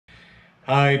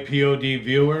Hi POD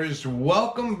viewers,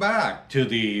 welcome back to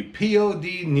the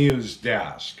POD News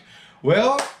Desk.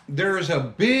 Well, there's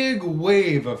a big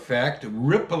wave effect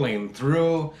rippling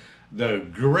through the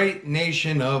great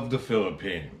nation of the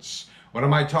Philippines. What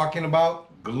am I talking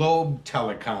about? Globe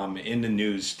Telecom in the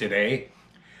news today.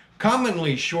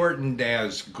 Commonly shortened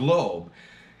as Globe,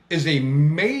 is a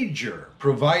major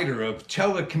provider of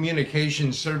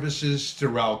telecommunication services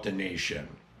throughout the nation.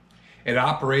 It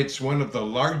operates one of the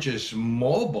largest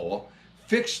mobile,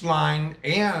 fixed line,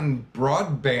 and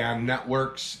broadband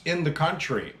networks in the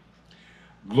country.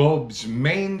 Globe's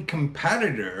main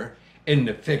competitor in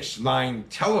the fixed line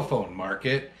telephone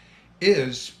market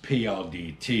is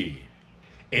PLDT.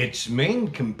 Its main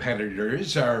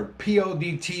competitors are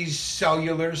PLDT's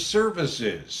cellular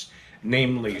services,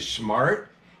 namely Smart,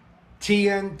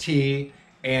 TNT,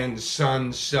 and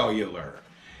Sun Cellular.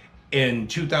 In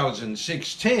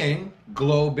 2016,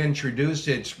 Globe introduced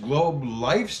its Globe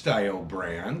Lifestyle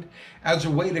brand as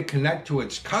a way to connect to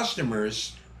its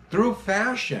customers through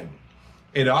fashion.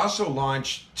 It also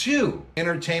launched two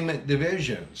entertainment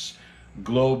divisions,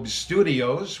 Globe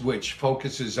Studios, which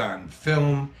focuses on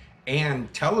film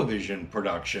and television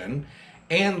production,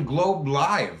 and Globe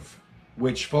Live,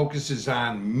 which focuses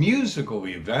on musical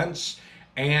events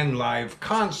and live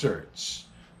concerts.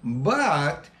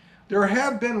 But there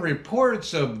have been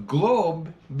reports of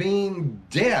Globe being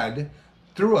dead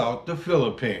throughout the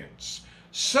Philippines.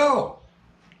 So,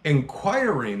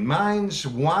 inquiring minds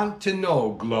want to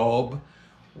know, Globe,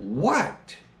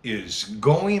 what is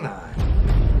going on?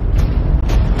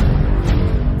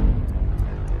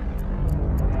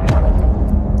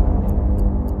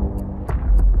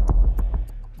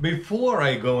 Before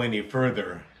I go any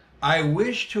further, I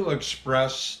wish to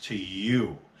express to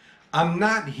you, I'm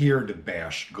not here to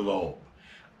bash Globe,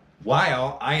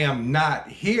 while I am not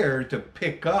here to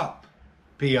pick up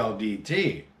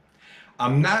PLDT.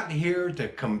 I'm not here to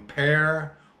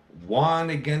compare one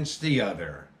against the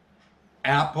other,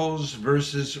 apples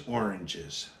versus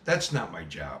oranges. That's not my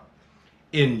job.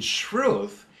 In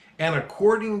truth, and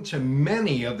according to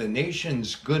many of the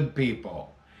nation's good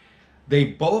people, they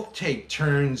both take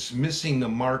turns missing the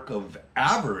mark of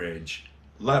average,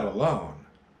 let alone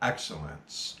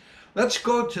excellence. Let's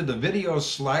go to the video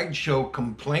slideshow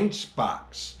complaints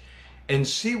box and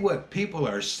see what people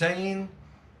are saying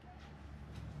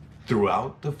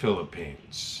throughout the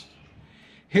Philippines.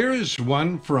 Here's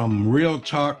one from Real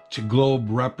Talk to Globe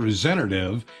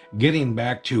representative getting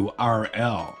back to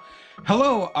RL.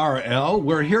 Hello, RL.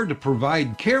 We're here to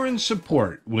provide care and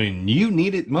support when you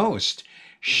need it most.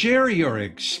 Share your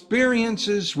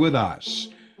experiences with us.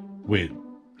 We'd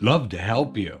love to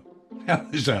help you.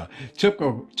 That was a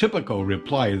typical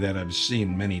reply that I've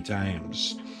seen many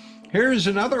times. Here's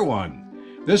another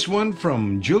one. This one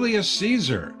from Julius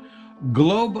Caesar.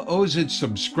 Globe owes its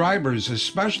subscribers,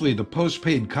 especially the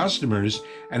postpaid customers,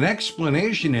 an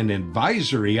explanation and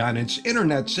advisory on its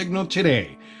internet signal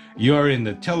today. You're in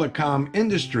the telecom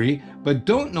industry, but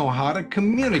don't know how to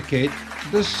communicate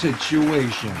the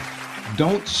situation.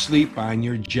 Don't sleep on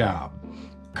your job.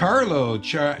 Carlo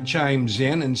chimes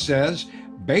in and says,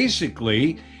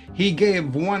 basically, he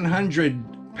gave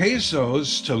 100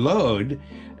 pesos to load.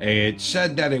 It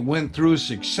said that it went through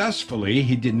successfully.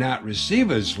 He did not receive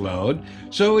his load,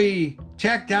 so he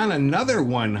tacked on another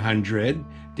 100,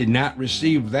 did not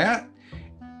receive that,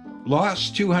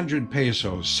 lost 200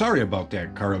 pesos. Sorry about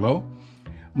that, Carlo.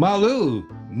 Malu,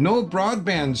 no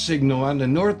broadband signal on the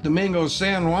North Domingo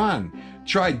San Juan.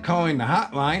 Tried calling the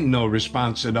hotline, no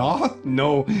response at all.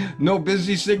 No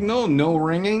busy signal, no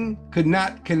ringing, could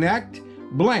not connect.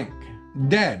 Blank,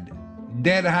 dead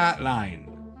hotline.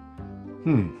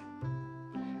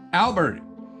 Albert,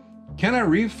 can I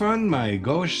refund my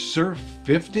Go Surf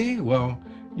 50? Well,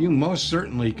 you most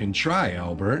certainly can try,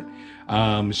 Albert.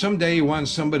 Someday you want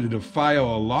somebody to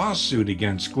file a lawsuit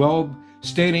against Globe,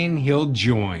 stating he'll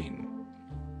join.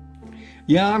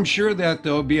 Yeah, I'm sure that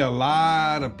there'll be a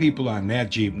lot of people on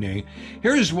that jeepney.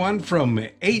 Here's one from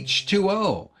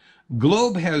H2O.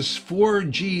 Globe has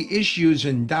 4G issues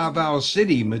in Davao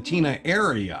City, Matina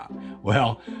area.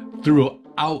 Well,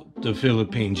 throughout the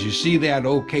Philippines. You see that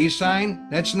OK sign?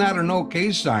 That's not an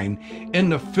OK sign. In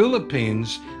the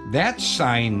Philippines, that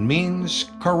sign means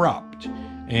corrupt.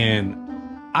 And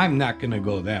I'm not going to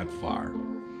go that far.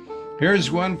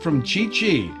 Here's one from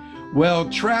Chichi. Well,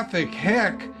 traffic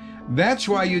heck. That's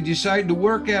why you decide to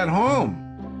work at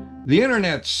home. The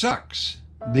internet sucks.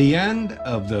 The end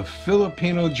of the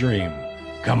Filipino dream.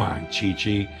 Come on,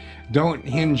 Chichi. Don't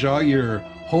hinge all your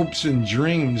hopes and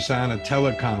dreams on a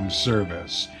telecom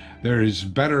service. There is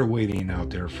better waiting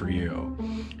out there for you.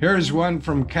 Here's one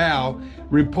from Cal.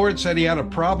 Reports that he had a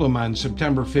problem on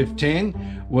September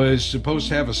 15th. Was supposed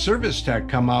to have a service tech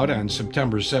come out on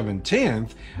September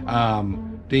 17th.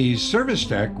 The service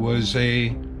tech was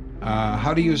a,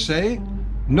 how do you say?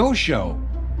 No-show.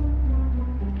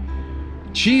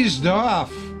 Cheesed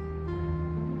off.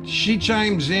 She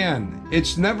chimes in.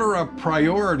 It's never a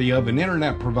priority of an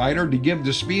internet provider to give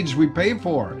the speeds we pay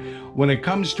for. When it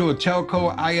comes to a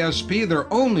telco ISP,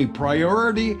 their only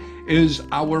priority is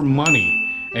our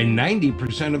money. And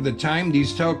 90% of the time,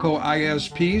 these telco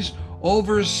ISPs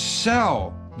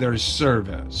oversell their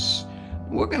service.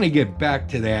 We're going to get back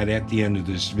to that at the end of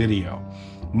this video.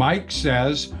 Mike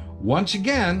says, once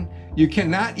again, you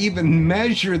cannot even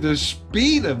measure the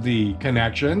speed of the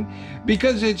connection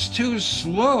because it's too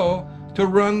slow to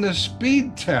run the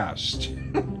speed test.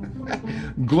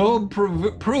 Globe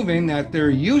proving that their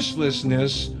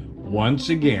uselessness once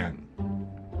again.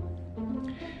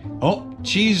 Oh,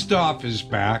 Cheesed Off is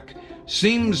back.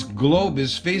 Seems Globe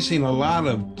is facing a lot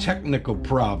of technical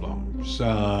problems.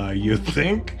 You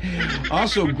think?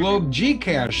 Also, Globe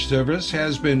Gcash service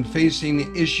has been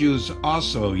facing issues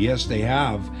also. Yes, they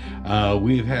have.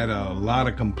 We've had a lot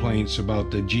of complaints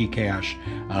about the Gcash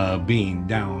being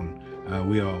down.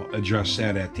 We'll address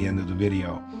that at the end of the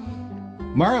video.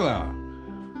 Marla,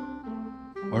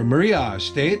 or Maria,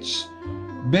 states,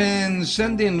 been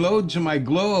sending load to my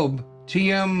Globe.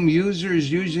 TM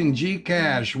users using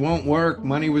Gcash won't work.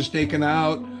 Money was taken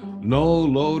out. No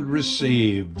load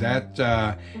received. That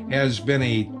has been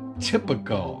a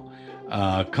typical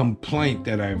complaint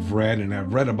that I've read, and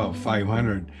I've read about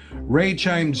 500. Ray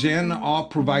chimes in. All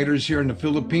providers here in the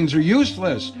Philippines are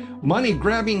useless.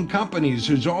 Money-grabbing companies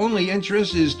whose only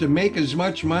interest is to make as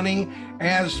much money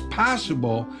as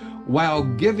possible while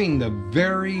giving the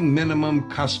very minimum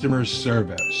customer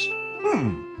service.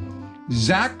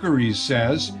 Zachary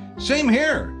says, same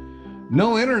here.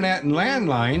 No internet and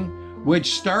landline,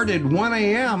 which started 1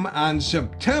 a.m. on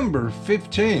September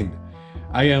 15.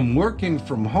 I am working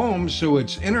from home, so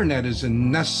its internet is a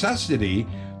necessity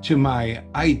to my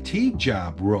IT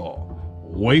job role.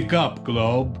 Wake up,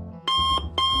 Globe.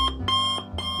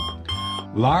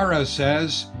 Lara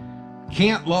says,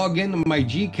 can't log into my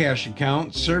Gcash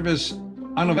account, service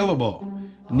unavailable.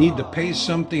 Need to pay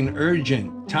something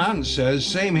urgent. Tan says,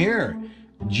 same here.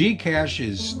 Gcash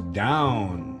is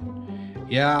down.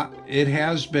 Yeah, it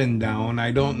has been down.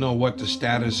 I don't know what the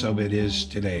status of it is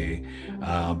today,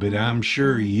 but I'm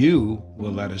sure you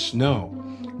will let us know.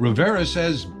 Rivera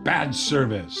says, bad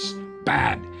service.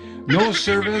 Bad. No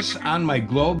service on my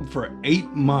Globe for 8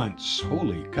 months.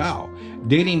 Holy cow.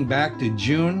 Dating back to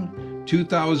June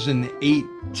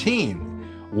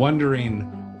 2018. Wondering,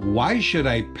 why should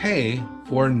I pay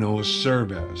for no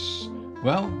service?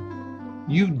 Well,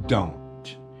 you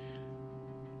don't.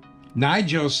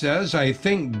 Nigel says, I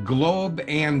think Globe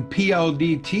and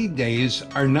PLDT days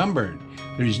are numbered.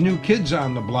 There's new kids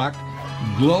on the block.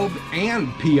 Globe and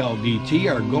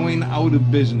PLDT are going out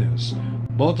of business.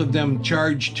 Both of them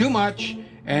charge too much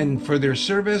and for their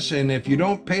service, and if you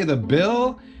don't pay the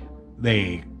bill,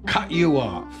 they cut you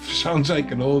off. Sounds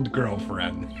like an old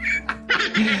girlfriend.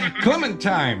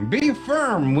 Clementine, be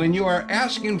firm when you are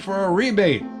asking for a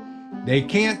rebate. They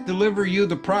can't deliver you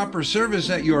the proper service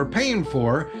that you are paying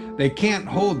for. They can't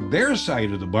hold their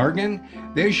side of the bargain.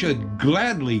 They should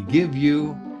gladly give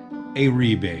you a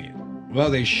rebate. Well,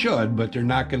 they should, but they're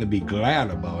not going to be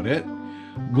glad about it.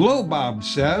 Globob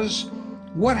says,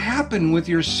 what happened with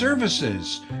your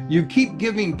services? You keep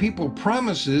giving people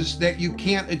promises that you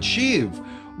can't achieve.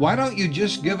 Why don't you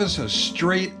just give us a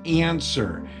straight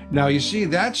answer? Now, you see,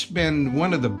 that's been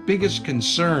one of the biggest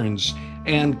concerns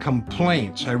and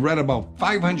complaints. I read about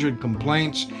 500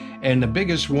 complaints, and the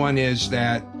biggest one is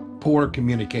that poor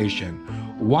communication.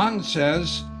 Juan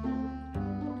says,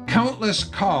 countless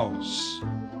calls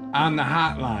on the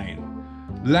hotline,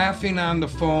 laughing on the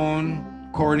phone,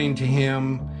 according to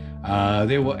him.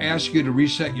 They will ask you to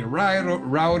reset your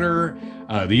router.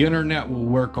 The internet will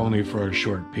work only for a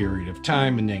short period of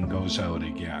time and then goes out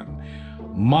again.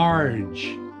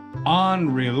 Marge,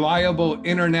 unreliable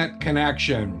internet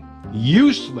connection,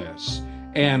 useless,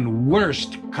 and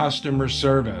worst customer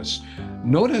service.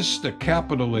 Notice the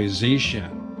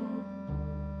capitalization.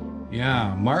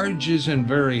 Yeah, Marge isn't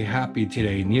very happy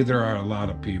today. Neither are a lot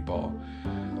of people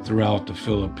throughout the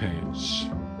Philippines.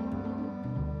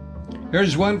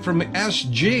 Here's one from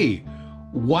SG.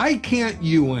 Why can't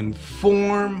you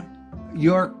inform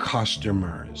your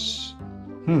customers?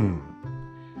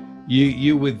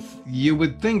 You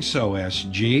would think so,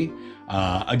 SG.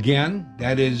 Again,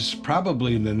 that is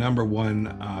probably the number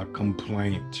one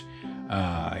complaint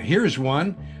Here's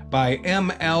one by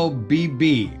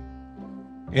MLBB.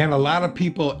 And a lot of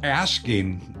people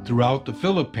asking throughout the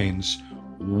Philippines,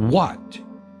 what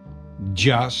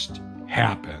just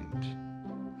happened?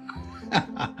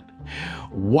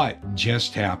 What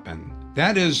just happened?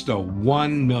 That is the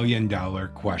 $1 million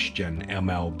question,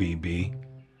 MLBB.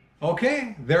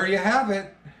 Okay, there you have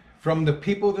it. From the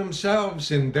people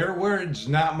themselves, in their words,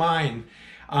 not mine.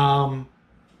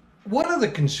 One of the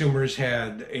consumers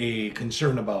had a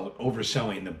concern about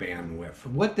overselling the bandwidth.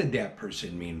 What did that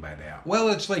person mean by that? Well,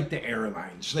 it's like the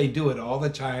airlines. They do it all the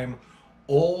time,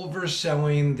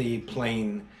 overselling the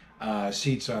plane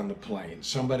seats on the plane.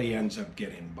 Somebody ends up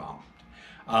getting bumped.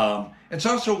 It's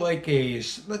also like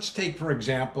let's take, for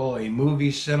example, a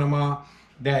movie cinema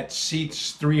that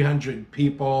seats 300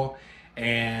 people,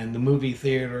 and the movie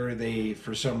theater, they,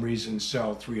 for some reason,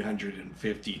 sell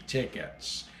 350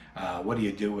 tickets. What do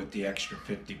you do with the extra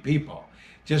 50 people?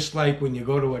 Just like when you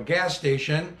go to a gas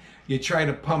station, you try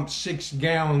to pump 6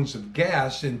 gallons of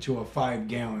gas into a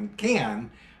 5-gallon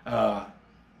can,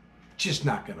 just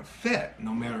not going to fit,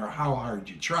 no matter how hard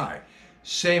you try.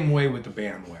 Same way with the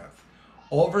bandwidth.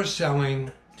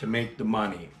 Overselling to make the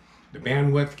money. The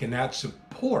bandwidth cannot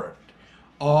support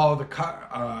all the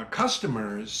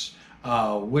customers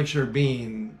which are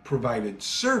being provided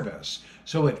service.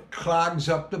 So it clogs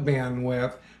up the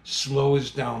bandwidth,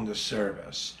 slows down the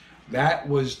service. That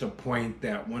was the point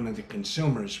that one of the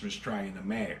consumers was trying to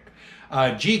make.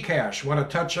 Gcash, want to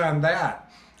touch on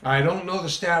that? I don't know the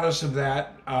status of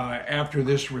that after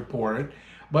this report,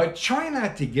 but try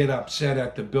not to get upset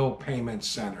at the bill payment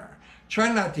center.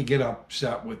 Try not to get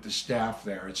upset with the staff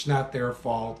there. It's not their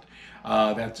fault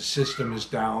that the system is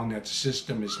down, that the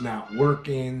system is not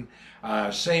working.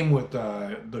 Same with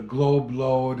the Globe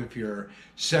load. If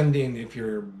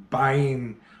you're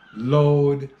buying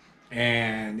load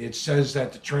and it says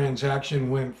that the transaction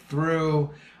went through,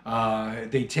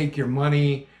 they take your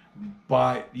money,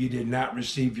 but you did not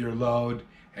receive your load.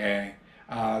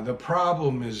 The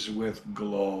problem is with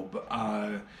Globe.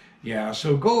 Yeah,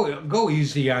 so go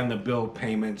easy on the bill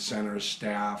payment center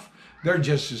staff. They're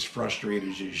just as frustrated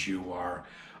as you are.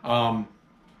 And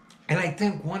I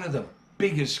think one of the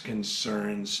biggest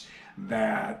concerns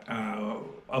that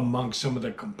among some of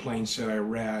the complaints that I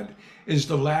read is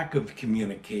the lack of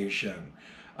communication.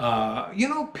 You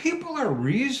know, people are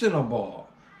reasonable.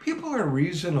 People are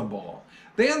reasonable.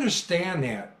 They understand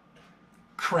that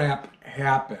crap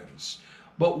happens.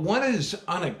 But what is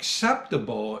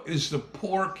unacceptable is the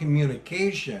poor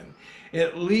communication.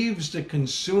 It leaves the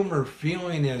consumer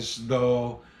feeling as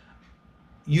though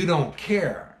you don't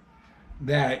care,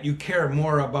 that you care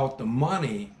more about the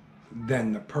money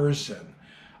than the person.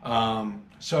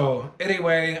 So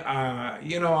anyway,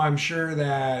 you know, I'm sure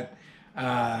that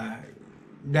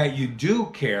that you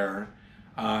do care,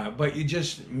 but you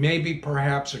just, maybe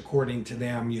perhaps according to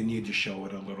them, you need to show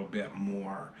it a little bit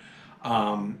more.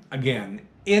 Again,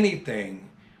 anything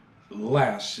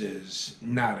less is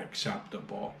not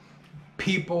acceptable.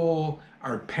 People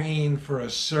are paying for a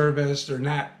service. They're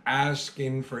not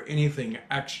asking for anything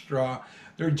extra.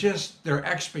 Their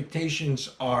expectations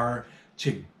are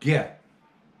to get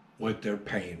what they're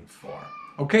paying for.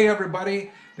 Okay,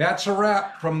 everybody, that's a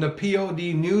wrap from the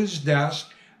POD News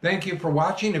Desk. Thank you for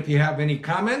watching. If you have any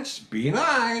comments, be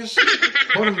nice.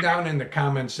 Put them down in the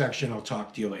comment section. I'll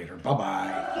talk to you later.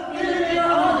 Bye-bye.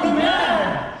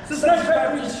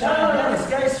 Subscribe to the channel, man. This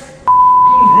guy's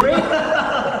great.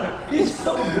 He's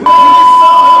so great.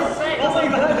 Oh my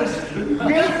gosh.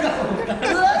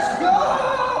 Let's go.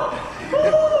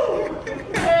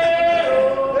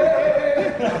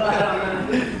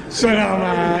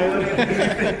 Salamat.